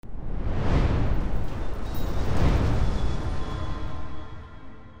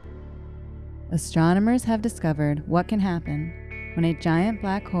Astronomers have discovered what can happen when a giant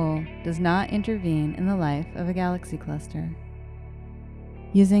black hole does not intervene in the life of a galaxy cluster.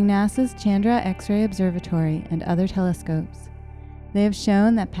 Using NASA's Chandra X-ray Observatory and other telescopes, they have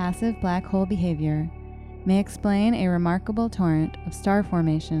shown that passive black hole behavior may explain a remarkable torrent of star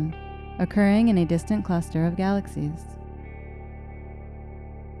formation occurring in a distant cluster of galaxies.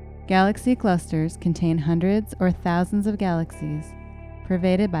 Galaxy clusters contain hundreds or thousands of galaxies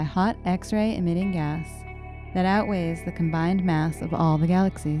pervaded by hot X-ray emitting gas that outweighs the combined mass of all the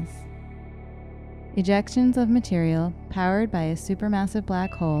galaxies. Ejections of material powered by a supermassive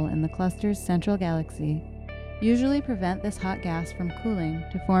black hole in the cluster's central galaxy usually prevent this hot gas from cooling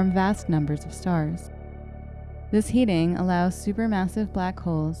to form vast numbers of stars. This heating allows supermassive black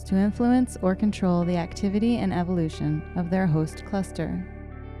holes to influence or control the activity and evolution of their host cluster.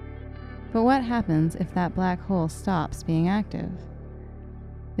 But what happens if that black hole stops being active?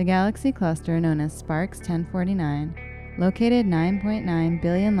 The galaxy cluster known as Sparks 1049, located 9.9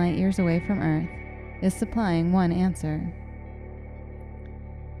 billion light-years away from Earth, is supplying one answer.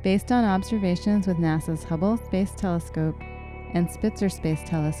 Based on observations with NASA's Hubble Space Telescope and Spitzer Space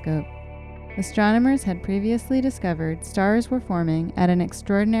Telescope, astronomers had previously discovered stars were forming at an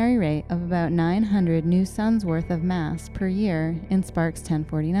extraordinary rate of about 900 new suns worth of mass per year in Sparks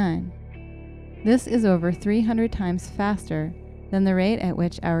 1049. This is over 300 times faster than the rate at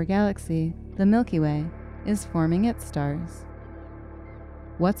which our galaxy, the Milky Way, is forming its stars.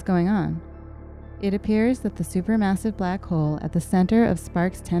 What's going on? It appears that the supermassive black hole at the center of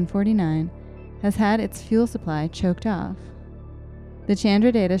Sparks 1049 has had its fuel supply choked off. The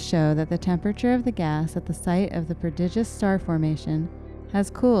Chandra data show that the temperature of the gas at the site of the prodigious star formation has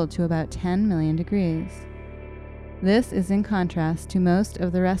cooled to about 10 million degrees. This is in contrast to most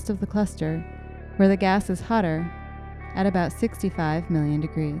of the rest of the cluster, where the gas is hotter at about 65 million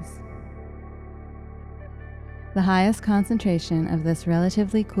degrees. The highest concentration of this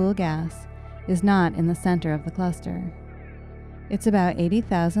relatively cool gas is not in the center of the cluster. It's about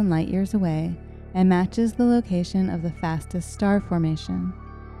 80,000 light-years away and matches the location of the fastest star formation.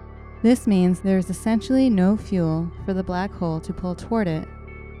 This means there is essentially no fuel for the black hole to pull toward it,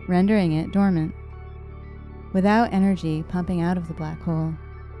 rendering it dormant. Without energy pumping out of the black hole,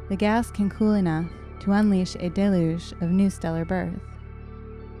 the gas can cool enough to unleash a deluge of new stellar birth.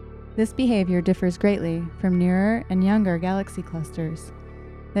 This behavior differs greatly from nearer and younger galaxy clusters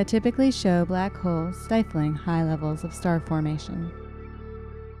that typically show black holes stifling high levels of star formation.